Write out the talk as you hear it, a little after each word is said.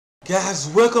Guys,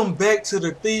 welcome back to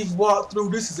the Thief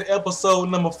Walkthrough. This is episode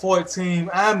number 14.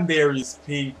 I'm Darius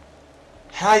P.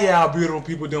 How y'all beautiful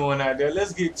people doing out there?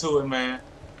 Let's get to it, man.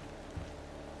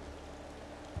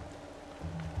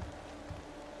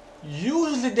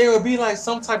 Usually there would be like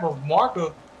some type of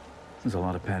marker. There's a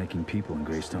lot of panicking people in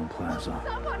Greystone Plaza.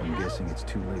 I'm guessing it's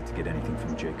too late to get anything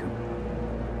from Jacob.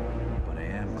 But I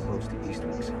am close to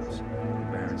Eastwick's house, the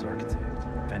Baron's architect.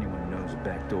 If anyone knows a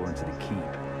back door into the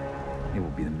keep, it will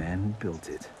be the man who built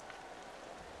it.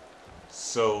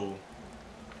 So,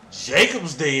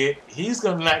 Jacob's dead. He's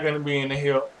not gonna be in the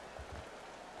help.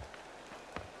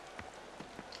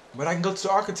 But I can go to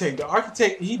the architect. The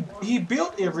architect, he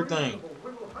built everything.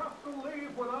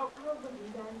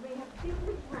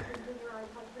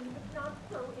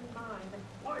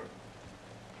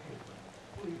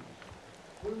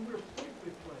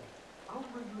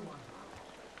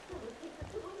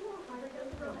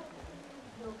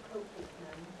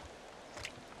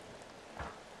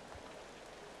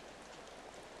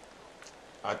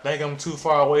 I think I'm too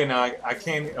far away now. I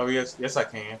can't. Oh yes, I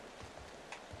can.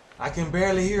 I can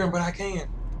barely hear him, but I can.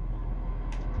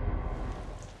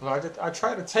 Well, I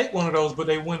tried to take one of those, but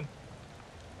they wouldn't.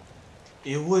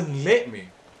 It wouldn't let me.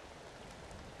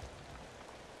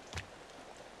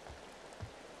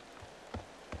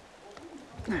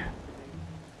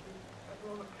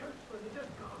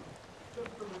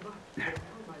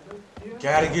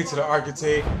 Gotta get to the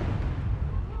architect.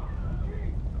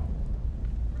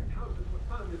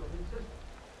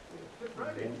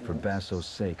 For Basso's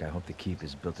sake, I hope the keep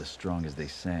is built as strong as they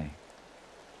say.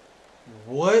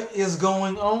 What is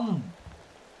going on?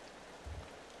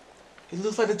 It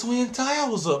looks like the Twin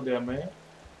Towers up there, man.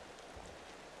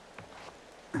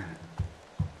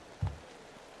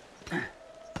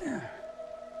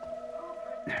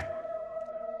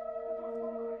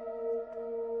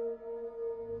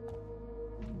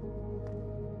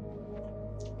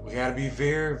 We gotta be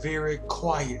very, very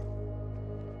quiet.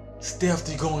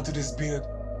 Stealthy going through this building.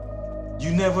 You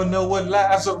never know what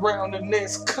lies around the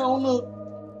next corner.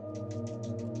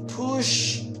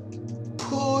 Push.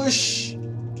 Push.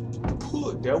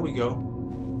 Push. There we go.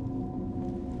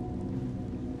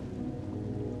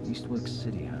 Eastwick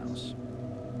City House.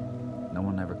 No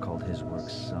one ever called his work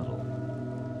subtle.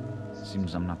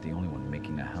 Seems I'm not the only one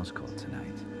making a house call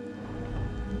tonight.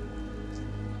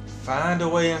 Find a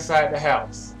way inside the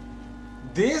house.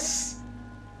 This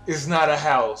is not a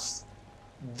house.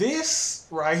 This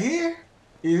right here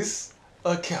is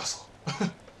a castle.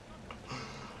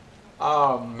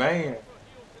 Oh man.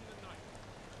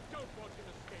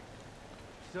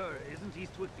 Sir, isn't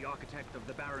Eastwick the architect of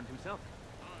the Baron himself?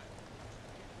 Aye.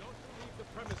 He's not to leave the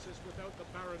premises without the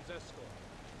Baron's escort.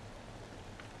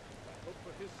 I hope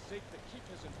for his sake the keep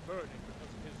isn't burning because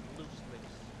of his loose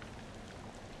lips.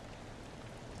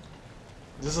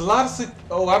 There's a lot of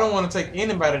oh, I don't want to take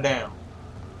anybody down.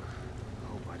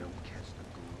 Hope I don't catch the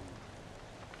gloom.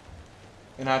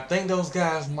 And I think those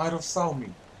guys might have saw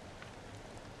me.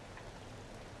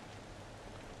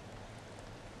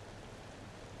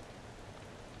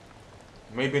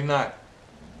 Maybe not.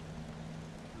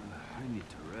 I need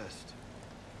to rest.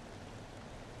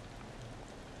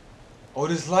 Oh,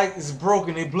 this light is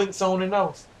broken. It blinks on and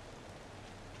off.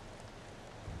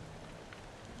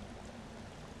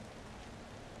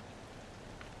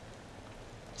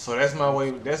 So that's my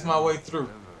way. That's my way through.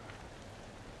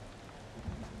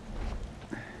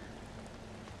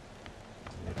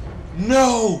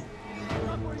 No.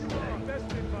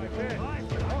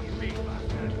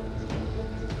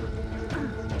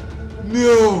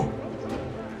 No.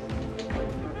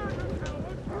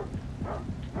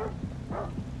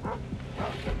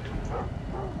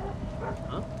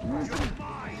 Huh?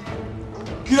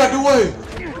 Get out the way.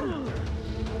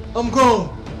 I'm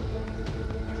gone.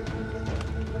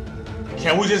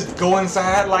 Can we just go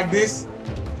inside like this?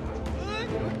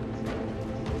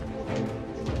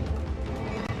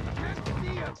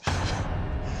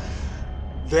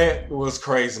 That was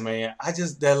crazy, man.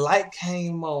 That light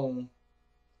came on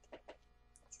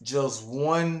just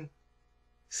 1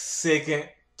 second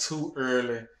too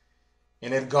early,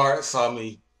 and that guard saw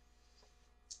me,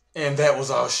 and that was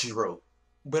all she wrote.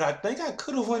 But I think I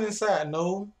could have went inside,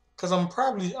 no, because I'm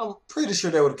pretty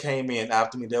sure they would have came in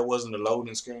after me. That wasn't a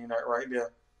loading screen right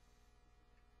there.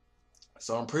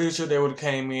 So I'm pretty sure they would have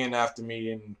came in after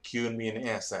me and queued me in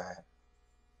the inside.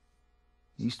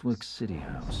 Eastwick City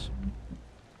House.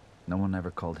 No one ever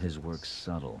called his work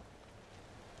subtle.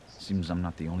 Seems I'm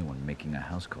not the only one making a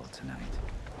house call tonight.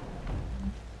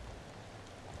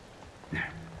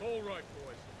 All right,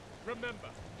 boys. Remember,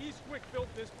 Eastwick built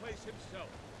this place himself.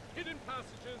 Hidden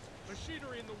passages,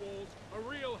 machinery in the walls, a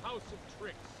real house of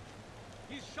tricks.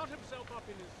 He's shut himself up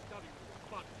in his study room,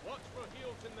 but watch for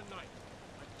heels in the night.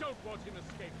 I don't want him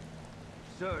escaping.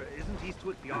 Sir, isn't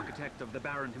Eastwick the architect of the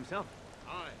Baron himself?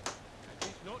 Aye, and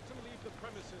he's not to leave the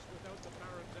premises without the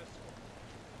Baron's escort.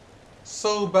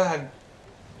 So bad.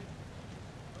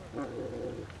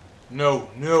 No,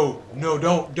 no, no,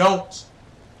 don't.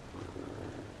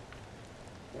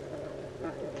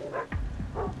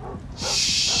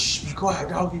 Shh, be quiet,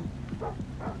 doggy.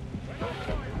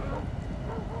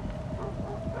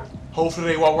 Hopefully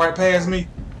they walk right past me.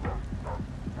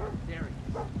 There he is.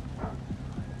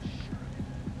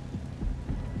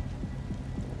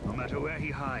 No matter where he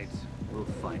hides, we'll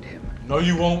find him. No,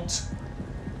 you won't.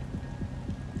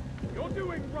 You're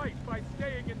doing right by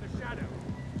staying in the shadow.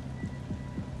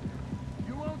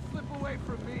 You won't slip away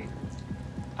from me.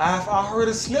 I heard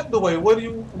it slipped away. What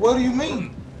do you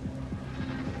mean?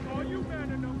 Are you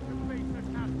man enough to face a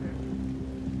captain?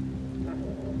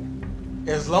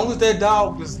 As long as that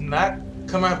dog does not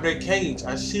come out of that cage,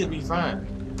 I should be fine.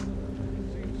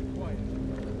 Seems quiet.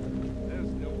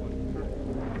 There's no one.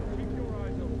 Keep your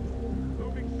eyes open.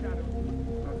 Moving shadows.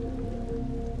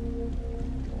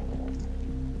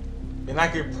 And I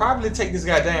could probably take this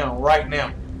guy down right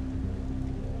now.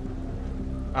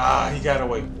 Ah, he got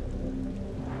away.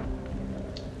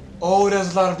 Oh,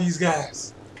 there's a lot of these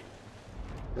guys.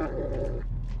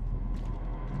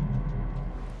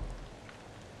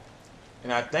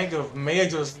 And I think if May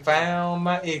just found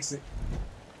my exit.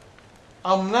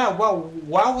 I'm not.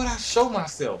 Why would I show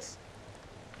myself?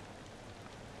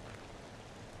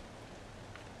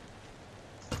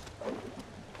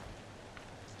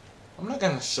 I'm not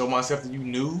gonna show myself to you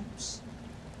noobs.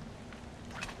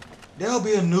 There'll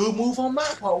be a noob move on my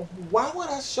part. Why would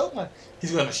I show my?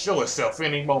 He's gonna show himself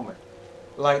any moment.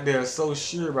 Like they're so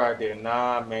sure right there.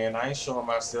 Nah, man, I ain't showing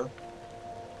myself.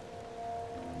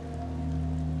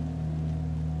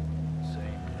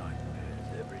 Same nightmares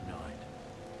every night.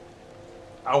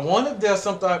 I wonder if there's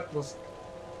some type of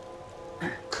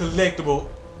collectible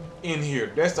in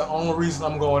here. That's the only reason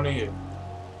I'm going in here.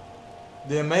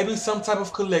 There may be some type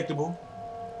of collectible,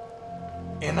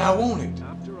 and I want it.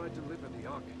 After I deliver the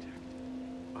architect,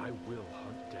 I will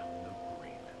hunt down the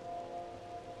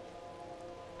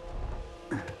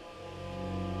green.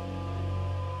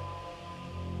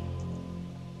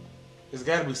 There's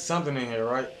got to be something in here,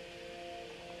 right?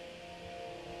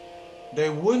 They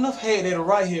wouldn't have had that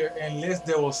right here unless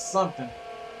there was something.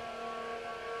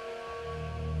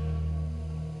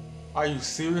 Are you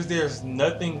serious? There's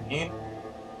nothing in.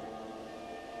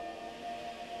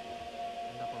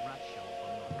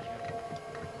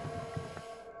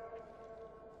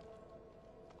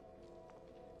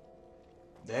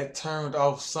 That turned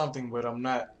off something, but I'm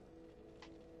not.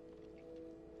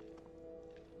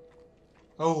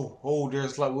 Oh,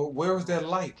 there's like, where is that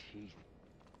light?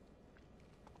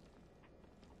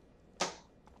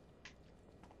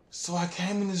 So I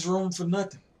came in this room for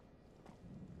nothing.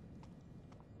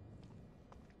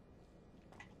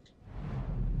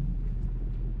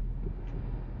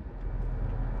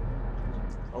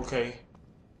 Okay.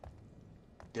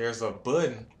 There's a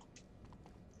button.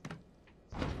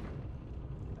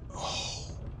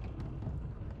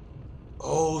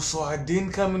 Oh, so I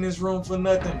didn't come in this room for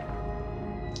nothing.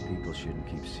 People shouldn't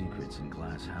keep secrets in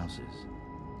glass houses.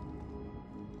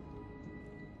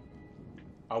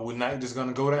 Are we not just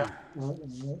gonna go down?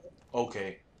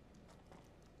 Okay.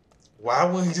 Why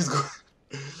wouldn't he just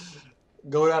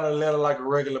go down the ladder like a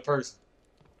regular person?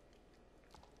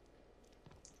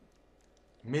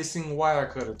 Missing wire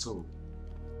cutter tool.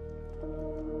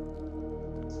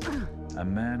 A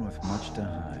man with much to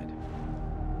hide.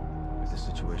 If the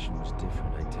situation was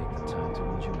different, I'd take the time to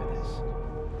enjoy this.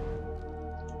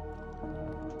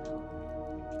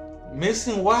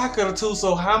 Missing wire cutter tool,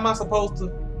 so how am I supposed to?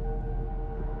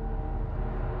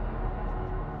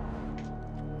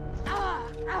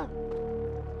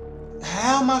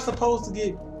 How am I supposed to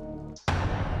get?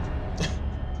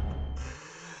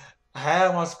 How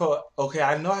am I supposed? Okay,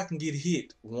 I know I can get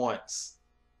hit once.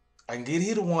 I can get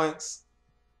hit once.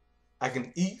 I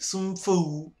can eat some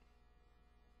food.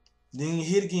 Then get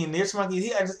hit again. Next time I get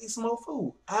hit, I just eat some more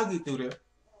food. I'll get through there.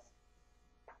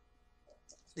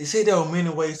 They said there were many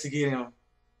ways to get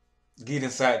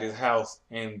inside this house,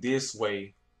 and this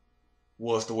way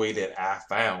was the way that I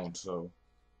found. So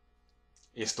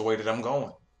it's the way that I'm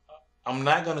going. I'm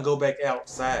not gonna go back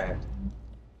outside.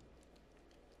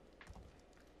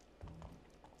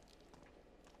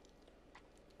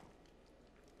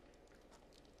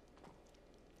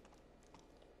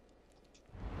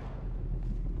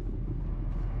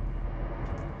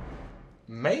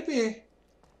 Maybe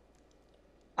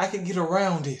I can get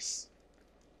around this.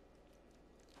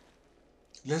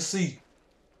 Let's see.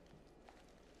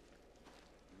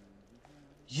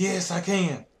 Yes, I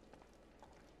can.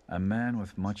 A man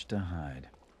with much to hide.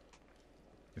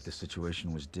 If the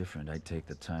situation was different, I'd take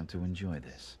the time to enjoy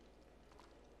this.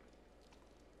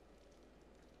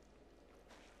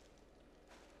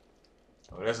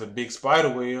 Oh, that's a big spider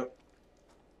web. You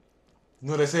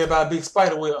know what they say about a big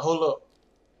spider web? Hold up.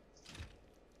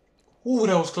 Ooh,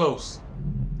 that was close.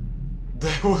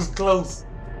 That was close.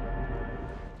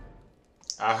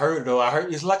 I heard it though. I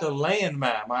heard it's like a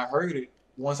landmine. I heard it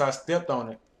once I stepped on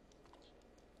it.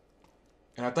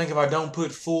 And I think if I don't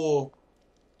put full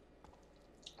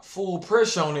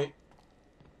pressure on it,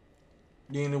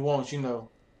 then it won't, you know,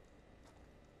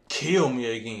 kill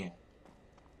me again.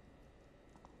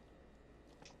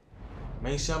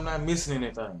 Make sure I'm not missing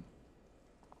anything.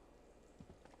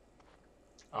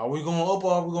 Are we going up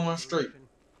or are we going straight?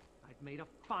 I've made a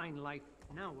fine life.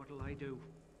 Now what'll I do?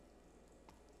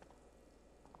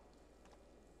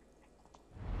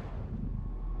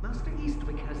 Master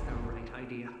Eastwick has the right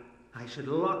idea. I should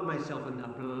lock myself in the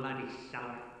bloody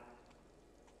cellar.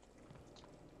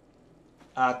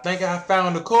 I think I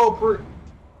found the culprit.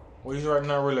 Well, he's right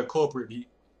now really a culprit.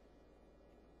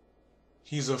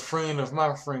 He's a friend of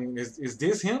my friend. Is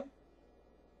this him?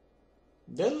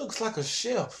 That looks like a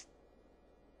chef.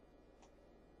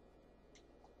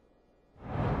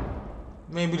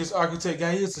 Maybe this architect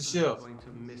guy is a chef.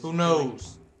 Who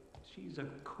knows? She's a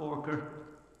corker.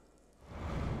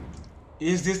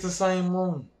 Is this the same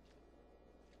room?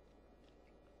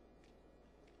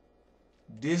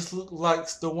 This looks like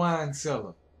the wine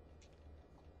cellar.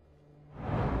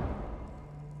 It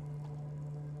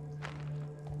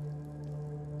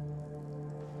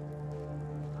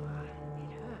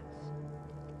hurts.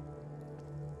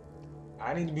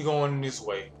 I need to be going this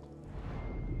way.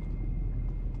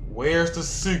 Where's the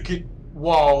secret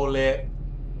wall at?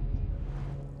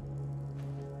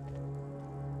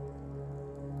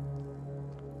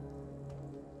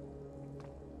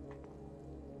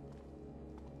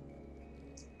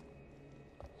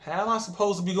 How am I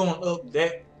supposed to be going up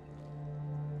that?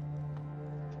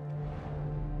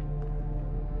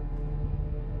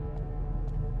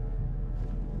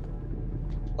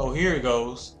 Oh, here it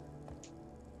goes.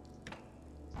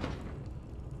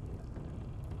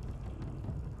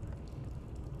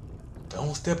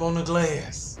 Don't step on the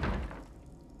glass.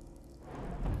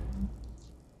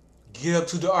 Get up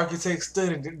to the architect's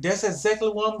study. That's exactly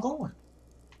where I'm going.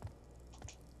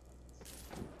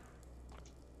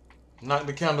 Knock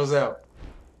the candles out.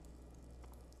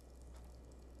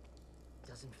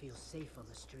 Doesn't feel safe on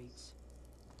the streets.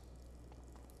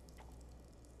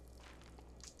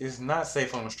 It's not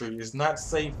safe on the street. It's not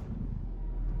safe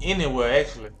anywhere,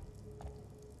 actually.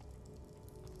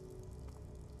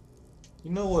 You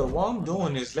know what? While I'm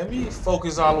doing this, let me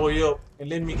focus all the way up and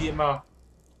let me get my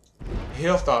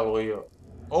health all the way up.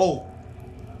 Oh.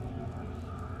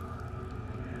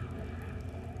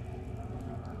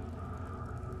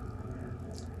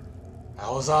 I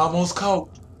was almost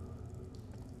caught.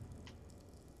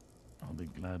 I'll be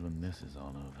glad when this is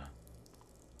all over.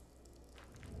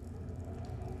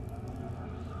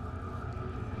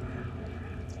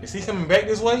 Is he coming back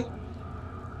this way?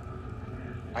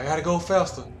 I gotta go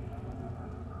faster.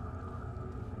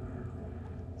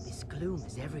 This gloom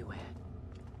is everywhere.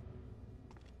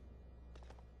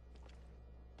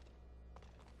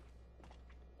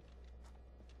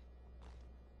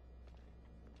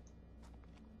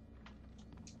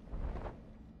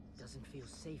 Doesn't feel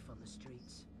safe on the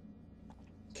streets.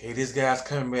 Okay, this guy's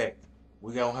coming back.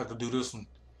 We gonna have to do this one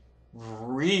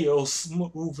real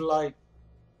smooth like.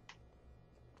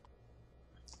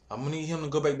 I'm gonna need him to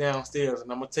go back downstairs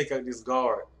and I'm gonna take out this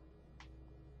guard.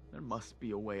 There must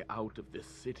be a way out of this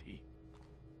city.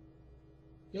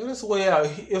 Yo, that's the way out.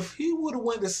 If he would have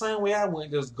went the same way I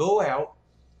went, just go out,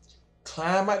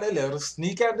 climb out that ladder,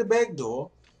 sneak out the back door,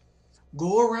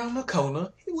 go around the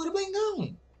corner, he would have been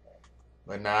gone.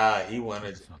 But nah, he wanted.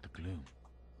 It's not the gloom.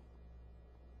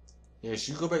 Yeah,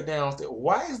 she go back downstairs.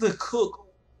 Why is the cook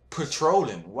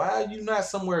patrolling? Why are you not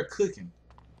somewhere cooking?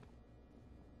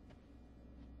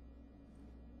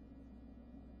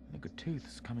 The good tooth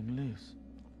is coming loose.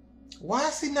 Why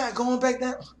is he not going back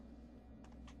down?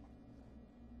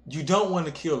 You don't want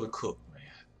to kill the cook, man.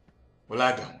 Well,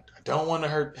 I don't. I don't want to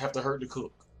have to hurt the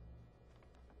cook.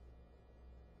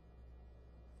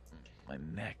 My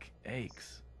neck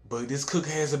aches. But this cook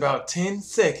has about 10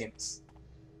 seconds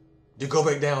to go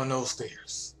back down those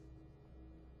stairs.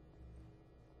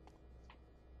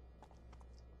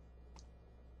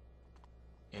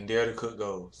 And there the cook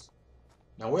goes.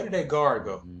 Now, where did that guard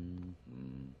go?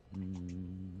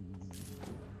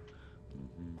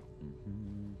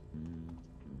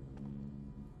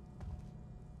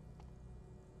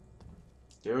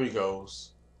 There he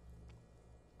goes.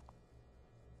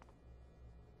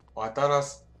 Oh, I thought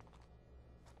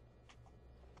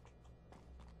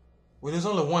well, there's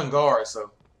only one guard,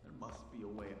 so. There must be a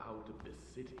way out of this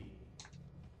city.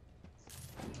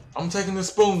 I'm taking the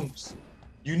spoons.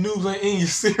 You noobs ain't in your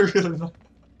cereal.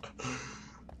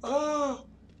 Oh.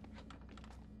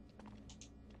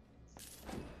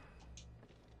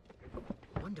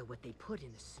 Wonder what they put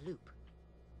in the sloop.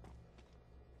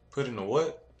 Put in the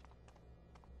what?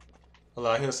 Hold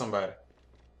on, I hear somebody.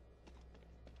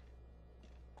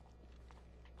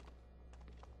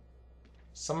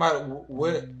 Somebody,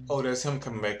 what? Oh, that's him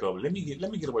coming back up. Let me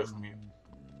get away from here.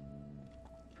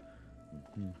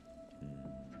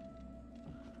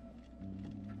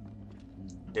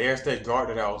 There's that guard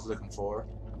that I was looking for.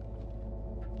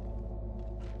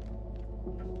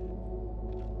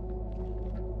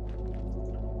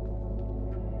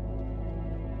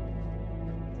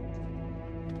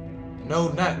 No,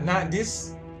 not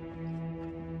this.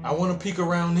 I want to peek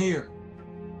around here.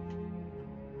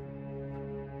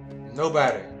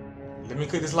 Nobody. Let me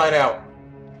cut this light out.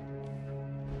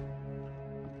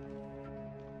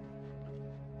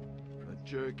 But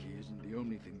jerky isn't the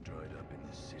only thing dried up in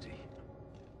this city.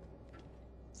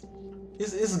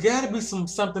 It's got to be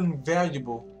something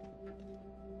valuable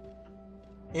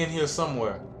in here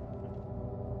somewhere.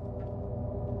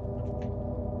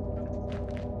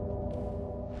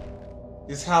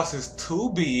 This house is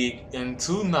too big and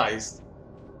too nice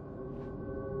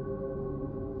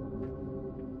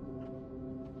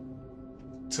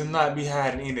to not be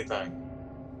hiding anything.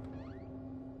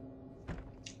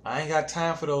 I ain't got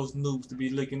time for those noobs to be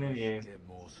looking in here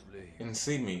and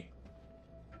see me.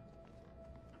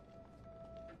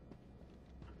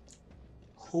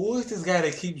 Who is this guy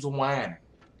that keeps whining?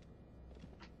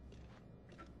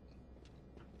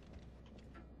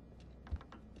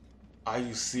 Are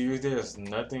you serious? There's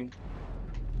nothing.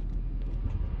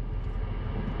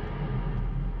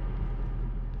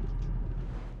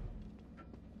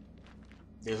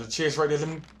 There's a chest right there. Let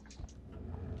me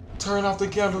turn off the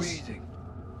candles.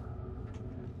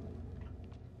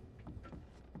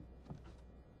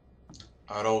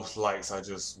 Oh, those lights are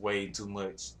just way too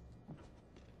much.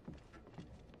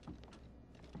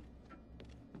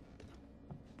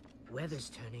 Weather's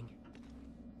turning.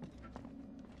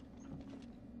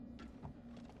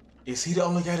 Is he the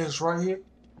only guy that's right here?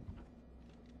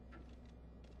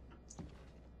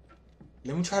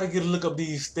 Let me try to get a look up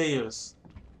these stairs.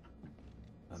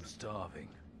 I'm starving.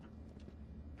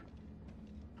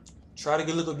 Try to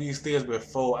get a look up these stairs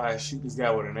before I shoot this guy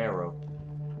with an arrow.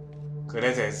 Cause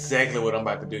that's exactly what I'm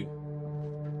about to do.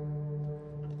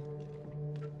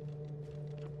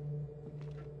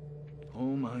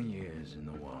 All my years in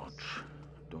the Watch,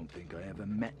 don't think I ever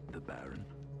met the Baron.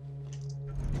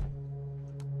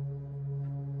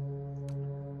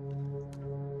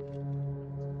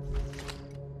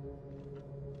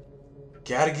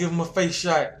 Gotta give him a face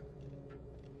shot.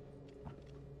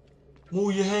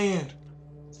 Move your hand.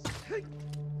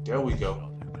 There we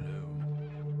go.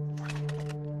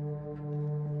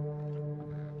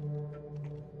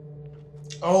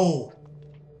 Oh.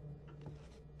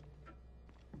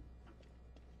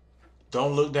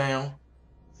 Don't look down.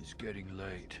 It's getting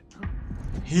late.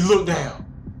 He looked down.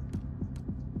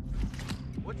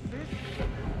 What's this?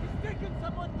 He's taking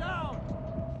someone down!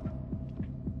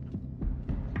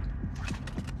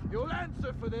 You'll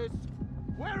answer for this!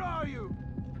 Where are you?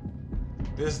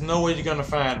 There's no way you're gonna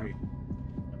find me.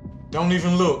 Don't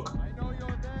even look. I know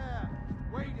you're there,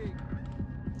 waiting.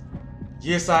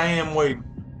 Yes, I am waiting.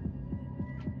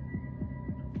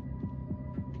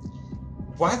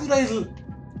 Why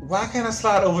can't I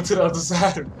slide over to the other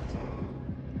side of it?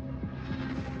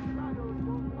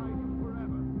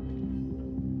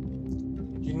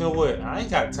 You know what? I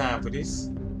ain't got time for this.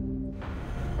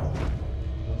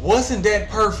 Wasn't that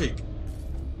perfect?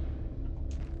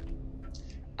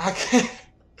 I can't.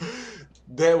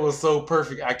 That was so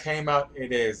perfect. I came out at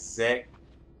the exact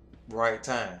right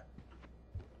time.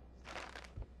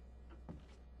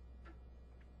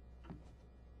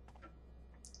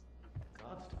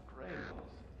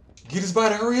 Get his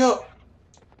body, hurry up.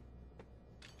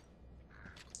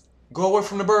 Go away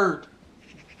from the bird.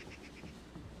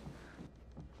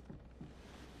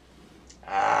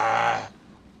 Ah.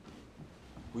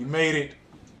 We made it.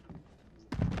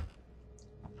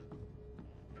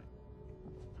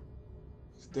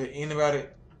 Is there anybody?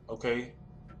 Okay.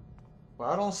 Well,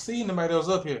 I don't see anybody else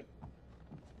up here.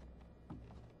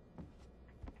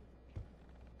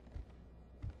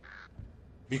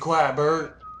 Be quiet,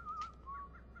 bird.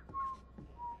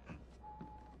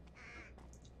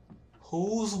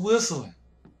 Who's whistling?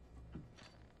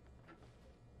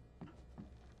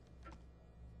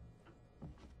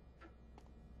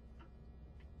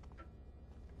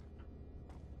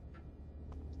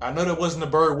 I know that wasn't a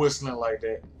bird whistling like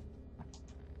that.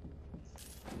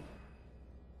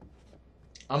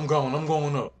 I'm going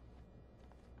up.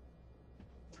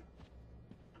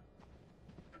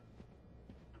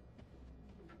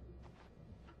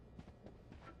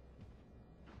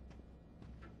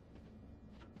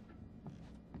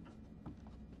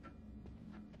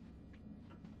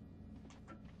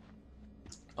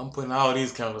 I'm putting all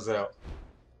these cameras out.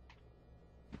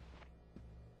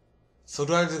 So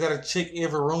do I just gotta check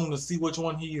every room to see which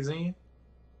one he is in?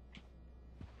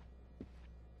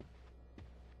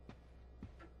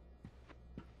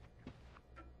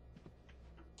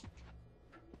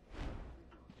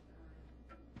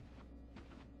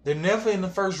 They're never in the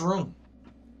first room.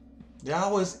 They're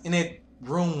always in that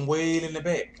room way in the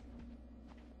back.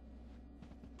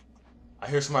 I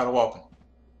hear somebody walking,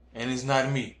 and it's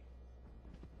not me.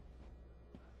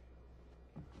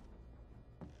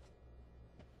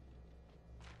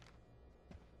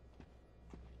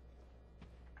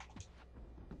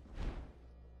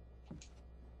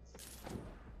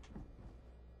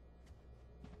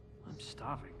 I'm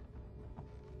starving.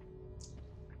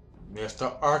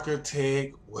 Mr.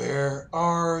 Architect, where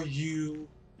are you?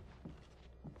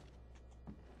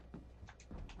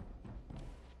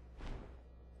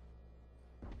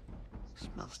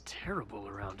 Smells terrible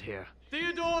around here.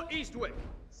 Theodore Eastwick,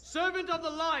 servant of the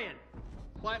Lion,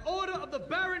 by order of the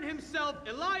Baron himself,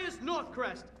 Elias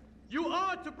Northcrest, you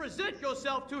are to present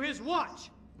yourself to his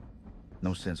watch.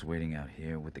 No sense waiting out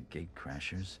here with the gate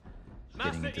crashers.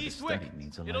 Getting Master into the Eastwick, study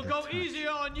means a it'll lighter go touch. easier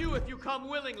on you if you come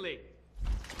willingly.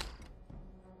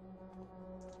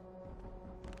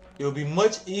 It'll be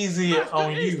much easier Master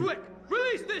on Eastwick,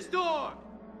 release this door!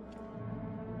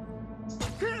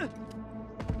 you,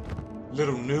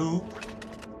 little noob.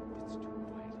 It's too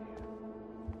quiet here.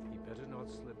 He better not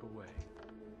slip away.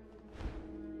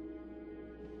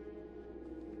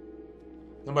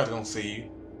 Nobody's gonna see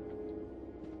you.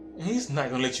 And he's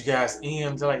not gonna let you guys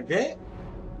in like that.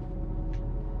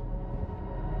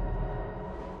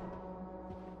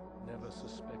 Never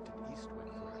suspected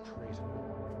Eastwick for a traitor.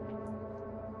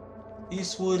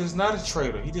 Eastwood is not a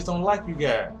traitor. He just don't like you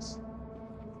guys.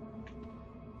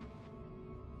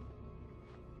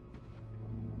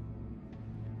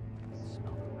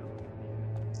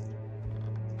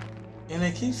 And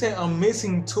they keep saying I'm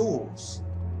missing tools.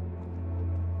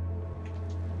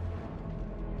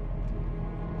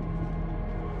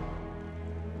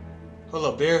 Hold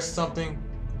up, there's something.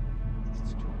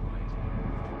 It's too quiet here.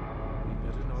 He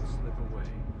better not slip away.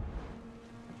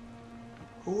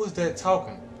 Who is that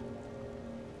talking?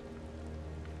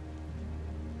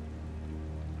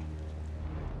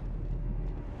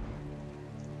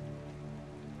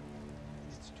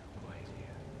 It's too quiet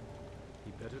here.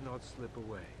 He better not slip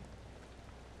away.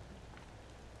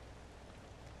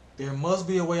 There must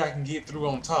be a way I can get through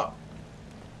on top.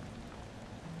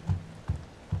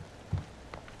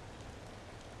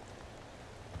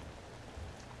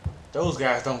 Those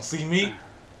guys don't see me.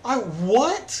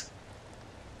 What?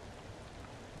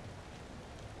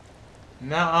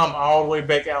 Now I'm all the way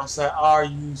back outside. Are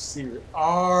you serious?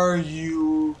 Are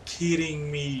you kidding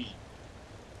me?